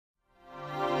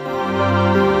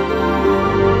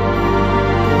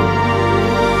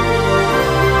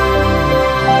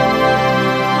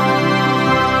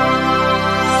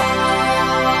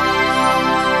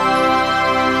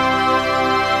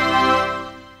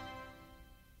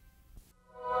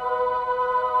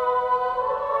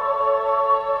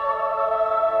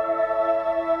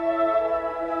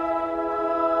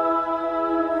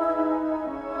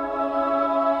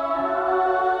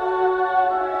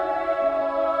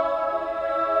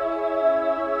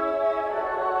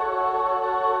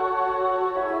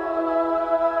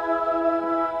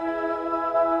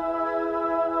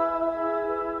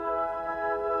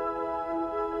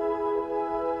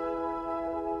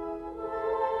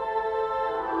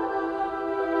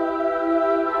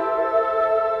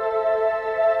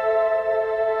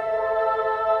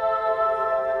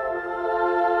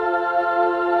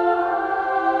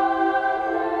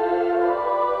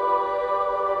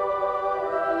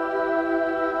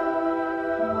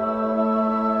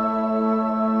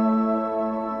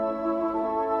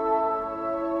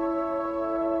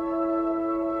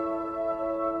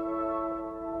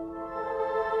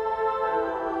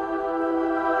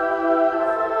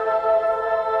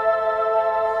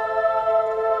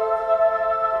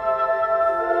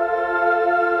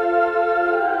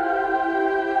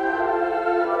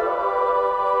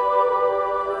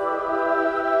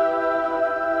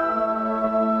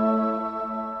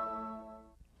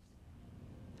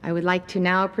I would like to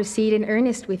now proceed in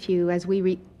earnest with you as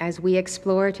we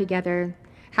explore together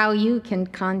how you can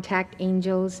contact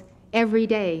angels every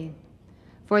day,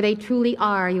 for they truly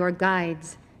are your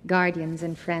guides, guardians,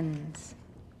 and friends.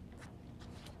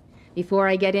 Before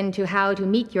I get into how to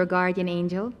meet your guardian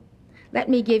angel, let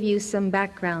me give you some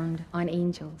background on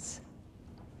angels.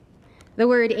 The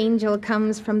word angel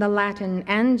comes from the Latin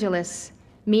angelus,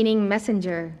 meaning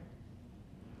messenger.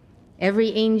 Every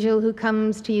angel who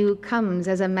comes to you comes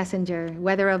as a messenger,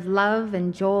 whether of love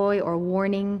and joy or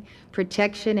warning,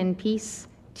 protection and peace,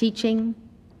 teaching.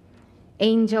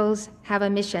 Angels have a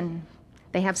mission.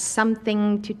 They have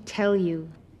something to tell you.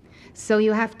 So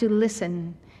you have to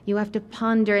listen. You have to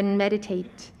ponder and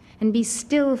meditate and be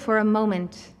still for a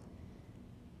moment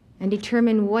and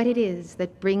determine what it is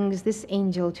that brings this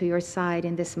angel to your side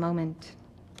in this moment.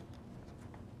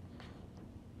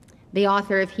 The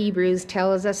author of Hebrews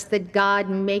tells us that God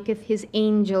maketh his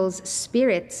angels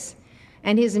spirits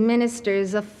and his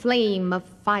ministers a flame of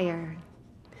fire.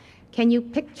 Can you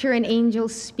picture an angel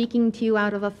speaking to you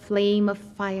out of a flame of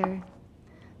fire?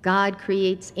 God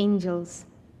creates angels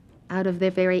out of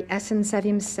the very essence of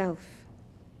himself.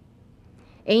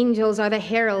 Angels are the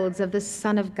heralds of the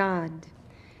Son of God.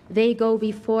 They go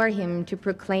before him to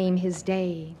proclaim his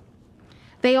day.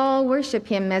 They all worship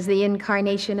him as the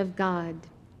incarnation of God,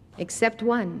 except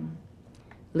one,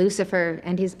 Lucifer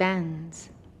and his bands.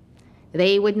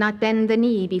 They would not bend the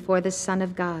knee before the Son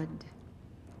of God.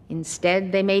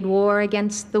 Instead, they made war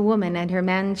against the woman and her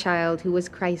man-child, who was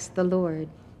Christ the Lord.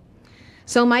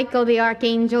 So Michael the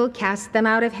archangel cast them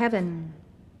out of heaven.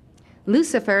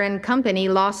 Lucifer and company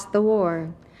lost the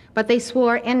war, but they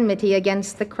swore enmity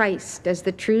against the Christ as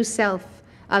the true self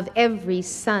of every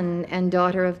son and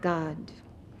daughter of God.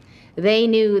 They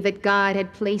knew that God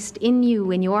had placed in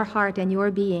you, in your heart and your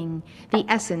being, the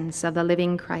essence of the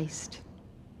living Christ.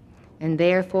 And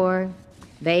therefore,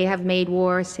 they have made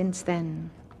war since then.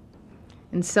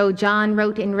 And so John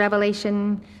wrote in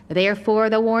Revelation, "Therefore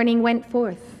the warning went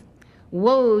forth,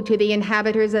 woe to the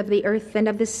inhabitants of the earth and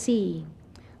of the sea,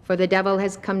 for the devil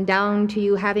has come down to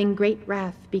you having great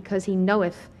wrath, because he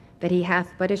knoweth that he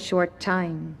hath but a short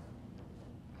time."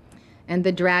 And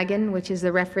the dragon, which is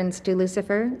the reference to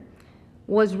Lucifer,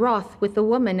 was wroth with the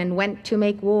woman and went to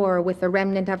make war with the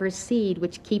remnant of her seed,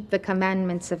 which keep the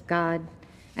commandments of God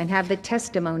and have the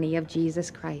testimony of Jesus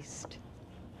Christ.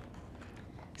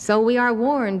 So we are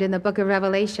warned in the book of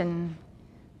Revelation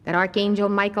that Archangel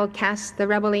Michael casts the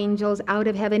rebel angels out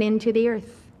of heaven into the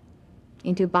earth,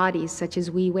 into bodies such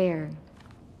as we wear.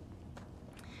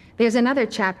 There's another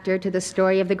chapter to the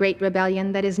story of the Great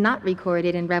Rebellion that is not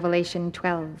recorded in Revelation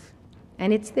 12,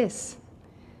 and it's this.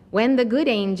 When the good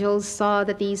angels saw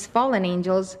that these fallen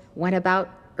angels went about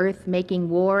earth making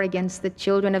war against the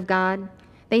children of God,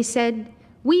 they said,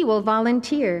 "We will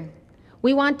volunteer.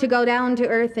 We want to go down to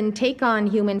earth and take on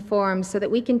human forms so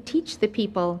that we can teach the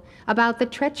people about the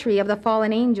treachery of the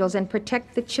fallen angels and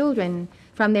protect the children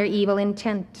from their evil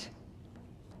intent."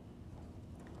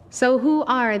 So who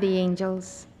are the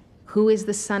angels? Who is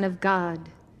the Son of God?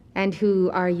 And who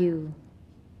are you?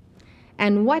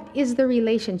 And what is the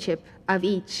relationship of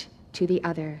each to the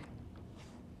other?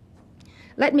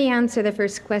 Let me answer the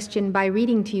first question by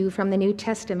reading to you from the New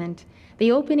Testament,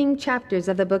 the opening chapters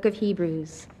of the book of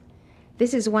Hebrews.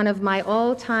 This is one of my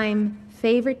all-time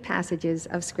favorite passages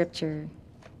of Scripture.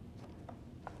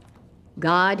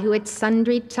 God, who at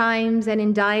sundry times and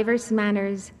in divers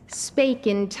manners spake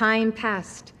in time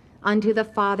past unto the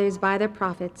fathers by the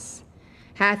prophets,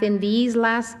 hath in these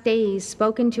last days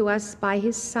spoken to us by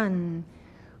his Son,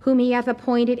 whom he hath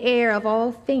appointed heir of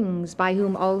all things, by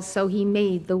whom also he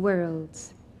made the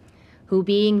worlds, who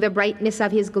being the brightness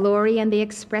of his glory and the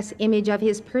express image of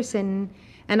his person,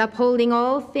 and upholding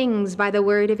all things by the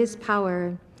word of his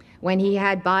power, when he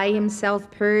had by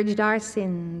himself purged our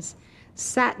sins,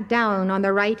 sat down on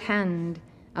the right hand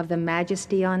of the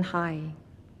Majesty on high,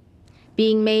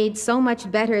 being made so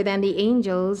much better than the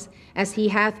angels, as he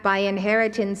hath by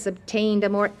inheritance obtained a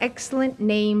more excellent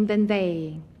name than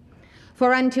they.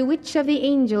 For unto which of the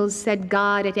angels said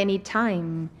God at any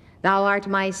time, "Thou art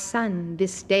my Son,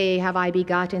 this day have I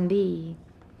begotten thee"?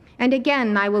 And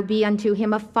again, "I will be unto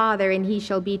him a father, and he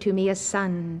shall be to me a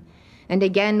son." And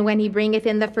again, when he bringeth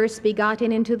in the first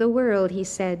begotten into the world, he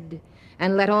said,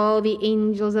 "And let all the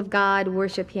angels of God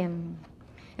worship him."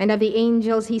 And of the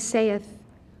angels he saith,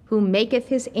 "Who maketh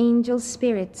his angels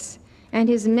spirits, and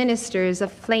his ministers a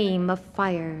flame of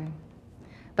fire."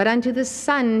 But unto the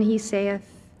Son he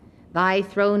saith, "Thy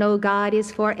throne, O God,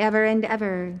 is forever and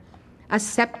ever, a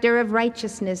scepter of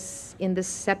righteousness in the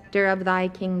scepter of thy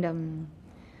kingdom.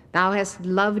 Thou hast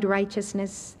loved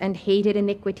righteousness and hated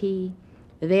iniquity.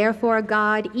 Therefore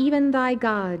God, even thy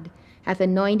God, hath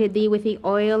anointed thee with the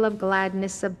oil of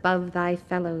gladness above thy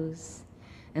fellows.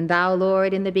 And thou,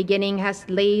 Lord, in the beginning hast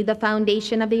laid the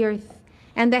foundation of the earth,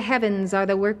 and the heavens are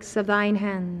the works of thine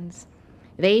hands.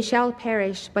 They shall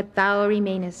perish, but thou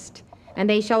remainest, and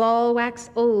they shall all wax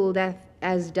old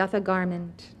as doth a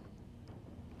garment.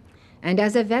 And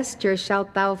as a vesture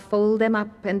shalt thou fold them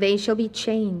up, and they shall be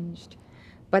changed.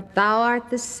 But thou art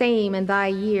the same, and thy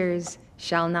years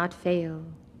shall not fail.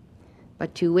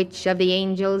 But to which of the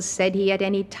angels said he at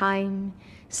any time,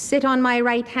 Sit on my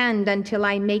right hand until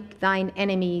I make thine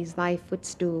enemies thy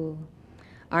footstool?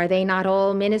 Are they not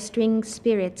all ministering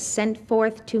spirits sent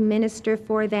forth to minister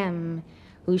for them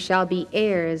who shall be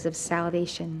heirs of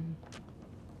salvation?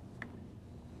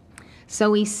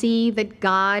 So we see that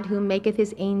God, who maketh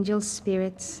his angels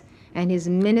spirits and his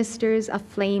ministers a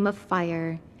flame of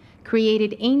fire,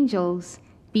 created angels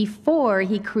before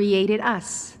he created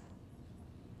us.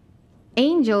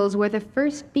 Angels were the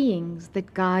first beings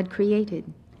that God created.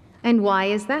 And why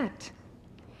is that?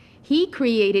 He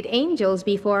created angels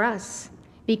before us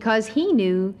because he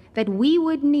knew that we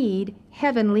would need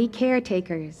heavenly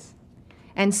caretakers.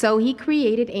 And so he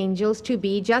created angels to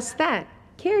be just that,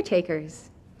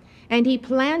 caretakers. And he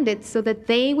planned it so that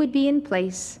they would be in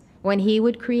place when he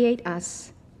would create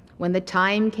us, when the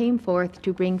time came forth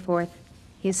to bring forth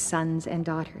his sons and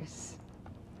daughters.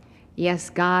 Yes,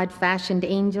 God fashioned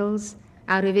angels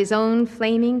out of his own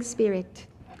flaming spirit.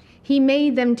 He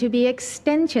made them to be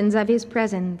extensions of his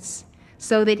presence,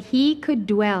 so that he could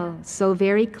dwell so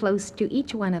very close to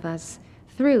each one of us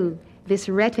through this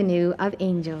retinue of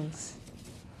angels.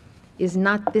 Is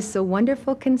not this a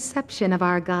wonderful conception of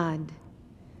our God,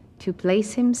 to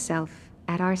place himself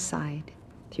at our side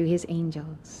through his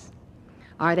angels?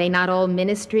 Are they not all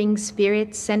ministering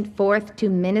spirits sent forth to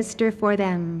minister for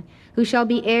them who shall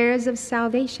be heirs of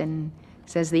salvation,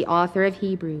 says the author of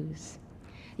Hebrews?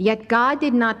 Yet God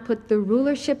did not put the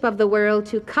rulership of the world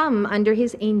to come under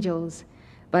his angels,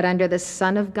 but under the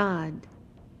Son of God.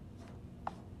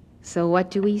 So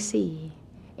what do we see?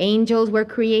 Angels were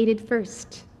created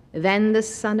first, then the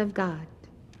Son of God.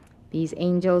 These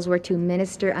angels were to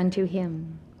minister unto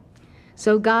him.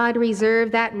 So God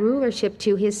reserved that rulership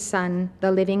to his Son,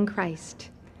 the living Christ.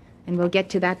 And we'll get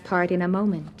to that part in a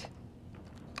moment.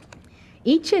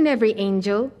 Each and every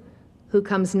angel who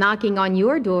comes knocking on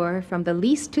your door, from the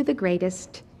least to the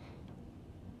greatest,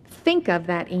 think of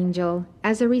that angel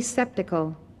as a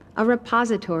receptacle, a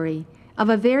repository of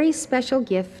a very special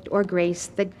gift or grace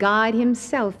that God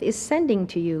himself is sending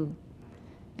to you.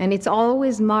 And it's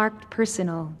always marked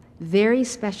personal, very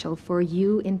special for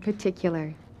you in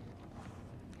particular.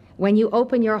 When you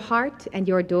open your heart and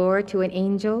your door to an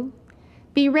angel,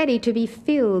 be ready to be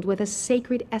filled with a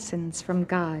sacred essence from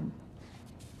God.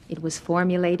 It was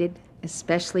formulated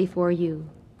especially for you.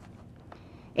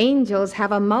 Angels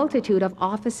have a multitude of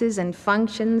offices and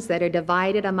functions that are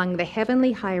divided among the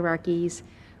heavenly hierarchies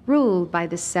ruled by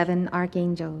the 7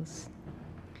 archangels.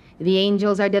 The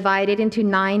angels are divided into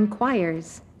 9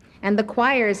 choirs, and the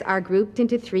choirs are grouped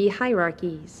into 3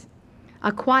 hierarchies.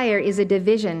 A choir is a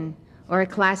division or a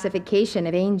classification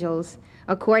of angels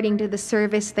according to the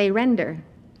service they render.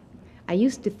 I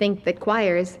used to think that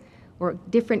choirs were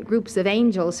different groups of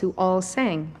angels who all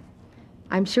sang.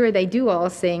 I'm sure they do all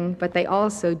sing, but they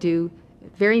also do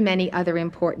very many other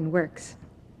important works.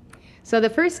 So the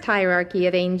first hierarchy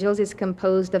of angels is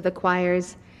composed of the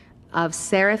choirs of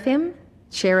seraphim,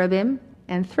 cherubim,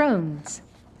 and thrones.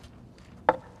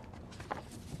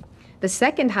 The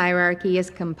second hierarchy is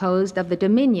composed of the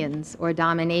dominions or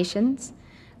dominations,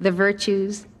 the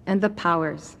virtues, and the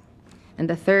powers. And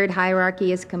the third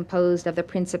hierarchy is composed of the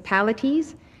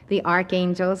principalities, the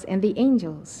archangels, and the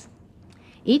angels.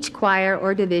 Each choir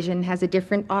or division has a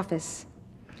different office.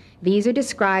 These are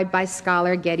described by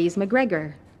scholar Geddes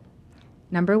McGregor.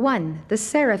 Number 1, the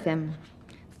seraphim,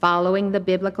 following the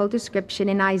biblical description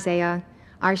in Isaiah,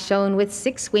 are shown with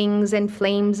 6 wings and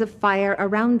flames of fire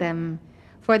around them,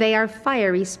 for they are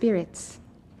fiery spirits.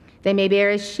 They may bear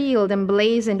a shield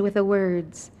emblazoned with the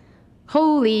words,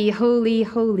 Holy, holy,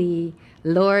 holy,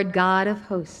 Lord God of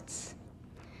hosts.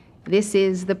 This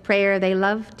is the prayer they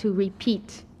love to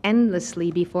repeat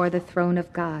endlessly before the throne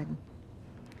of God.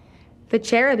 The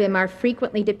cherubim are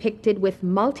frequently depicted with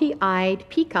multi-eyed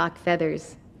peacock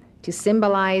feathers to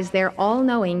symbolize their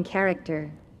all-knowing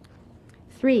character.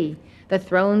 3, the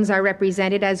thrones are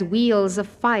represented as wheels of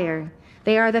fire.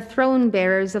 They are the throne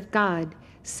bearers of God,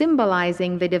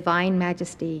 symbolizing the divine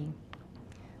majesty.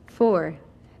 4,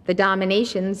 the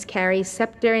dominations carry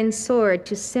scepter and sword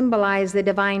to symbolize the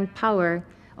divine power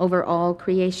over all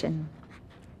creation.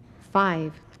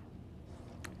 5,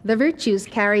 The virtues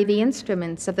carry the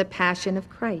instruments of the passion of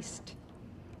Christ.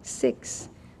 6.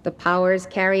 The powers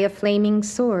carry a flaming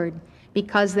sword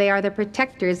because they are the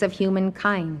protectors of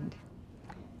humankind.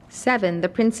 7. The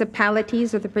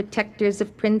principalities are the protectors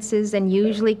of princes and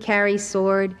usually carry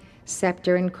sword,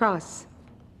 scepter, and cross.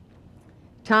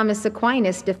 Thomas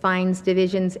Aquinas defines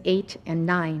divisions 8 and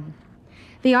 9.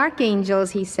 The archangels,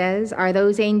 he says, are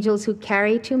those angels who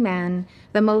carry to man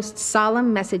the most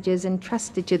solemn messages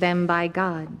entrusted to them by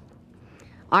God.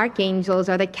 Archangels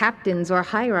are the captains or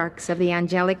hierarchs of the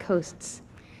angelic hosts.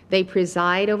 They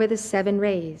preside over the 7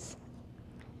 rays.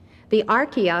 The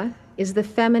archaea is the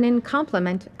feminine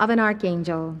complement of an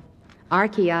archangel.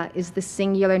 Archaea is the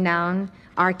singular noun.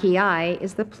 Archaei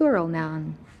is the plural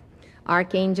noun.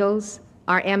 Archangels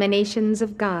are emanations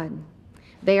of God.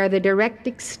 They are the direct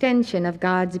extension of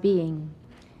God's being.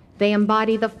 They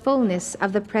embody the fullness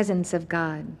of the presence of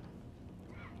God.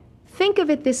 Think of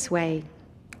it this way.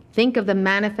 Think of the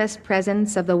manifest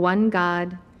presence of the one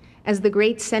God as the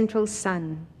great central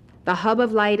sun, the hub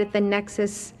of light at the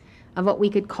nexus of what we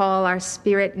could call our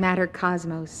spirit-matter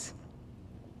cosmos.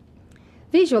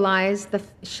 Visualize the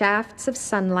shafts of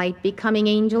sunlight becoming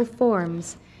angel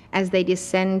forms as they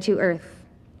descend to earth.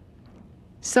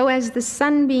 So as the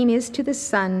sunbeam is to the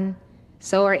sun,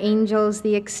 so are angels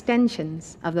the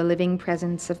extensions of the living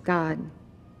presence of God.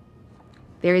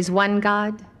 There is one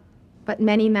God, but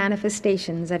many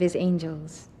manifestations of his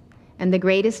angels, and the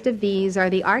greatest of these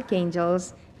are the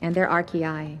archangels and their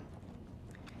archaei.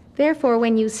 Therefore,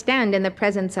 when you stand in the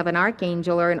presence of an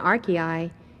archangel or an archaei,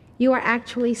 you are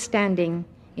actually standing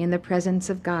in the presence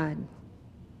of God.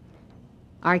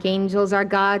 Archangels are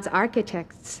God's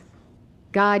architects.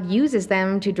 God uses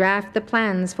them to draft the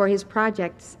plans for his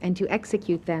projects and to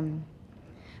execute them.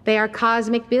 They are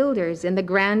cosmic builders in the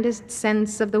grandest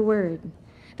sense of the word.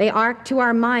 They arc to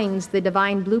our minds the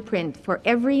divine blueprint for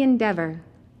every endeavor.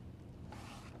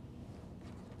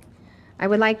 I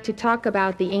would like to talk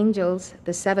about the angels,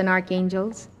 the 7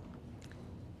 archangels,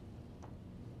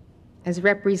 as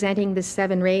representing the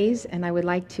 7 rays, and I would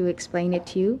like to explain it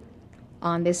to you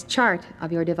on this chart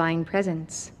of your divine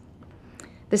presence.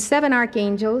 The 7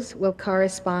 archangels will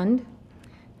correspond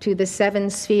to the 7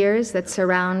 spheres that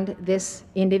surround this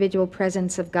individual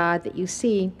presence of God that you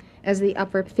see as the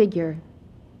upper figure.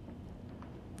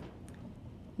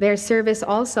 Their service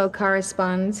also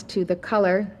corresponds to the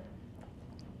color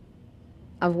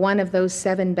of one of those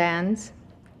 7 bands,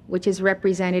 which is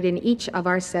represented in each of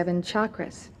our 7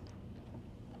 chakras.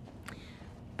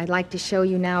 I'd like to show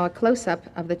you now a close-up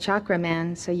of the chakra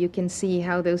man so you can see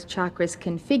how those chakras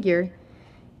configure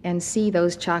and see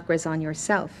those chakras on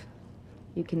yourself.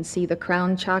 You can see the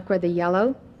crown chakra, the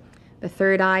yellow. The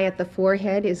third eye at the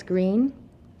forehead is green.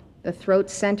 The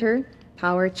throat center,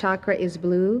 power chakra, is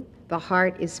blue. The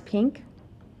heart is pink.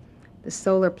 The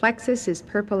solar plexus is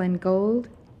purple and gold.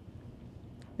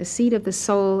 The seat of the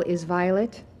soul is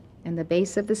violet, and the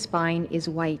base of the spine is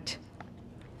white.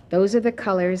 Those are the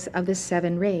colors of the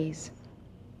 7 rays.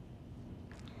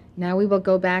 Now we will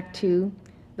go back to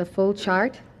the full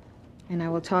chart, and I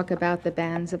will talk about the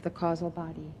bands of the causal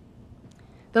body.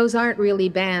 Those aren't really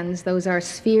bands, those are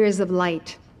spheres of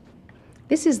light.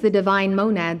 This is the divine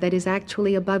monad that is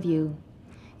actually above you.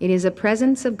 It is a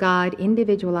presence of God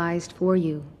individualized for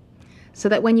you, so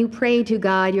that when you pray to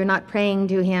God, you're not praying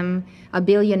to him a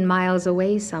billion miles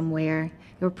away somewhere.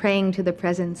 You're praying to the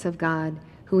presence of God,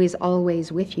 who is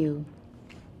always with you.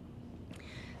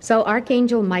 So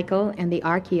Archangel Michael and the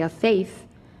Archaea Faith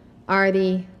are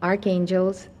the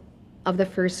archangels of the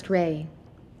first ray.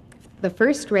 The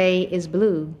first ray is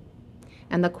blue,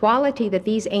 and the quality that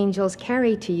these angels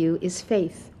carry to you is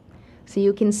faith. So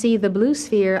you can see the blue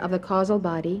sphere of the causal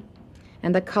body,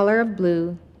 and the color of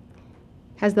blue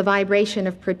has the vibration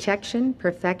of protection,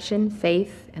 perfection,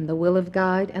 faith, and the will of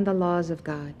God and the laws of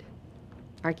God.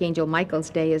 Archangel Michael's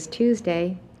day is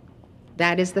Tuesday.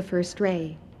 That is the first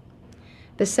ray.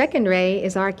 The second ray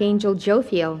is Archangel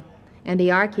Jophiel and the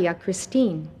Archaea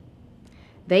Christine.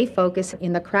 They focus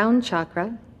in the crown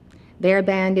chakra. Their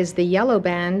band is the yellow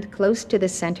band close to the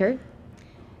center.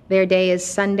 Their day is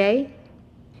Sunday,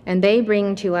 and they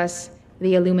bring to us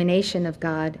the illumination of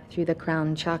God through the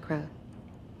crown chakra.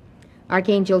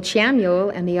 Archangel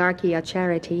Chamuel and the Archaea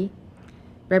Charity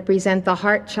represent the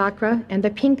heart chakra and the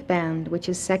pink band, which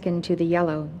is second to the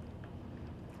yellow.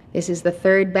 This is the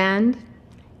third band,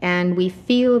 and we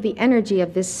feel the energy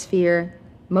of this sphere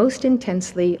most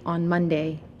intensely on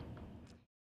Monday.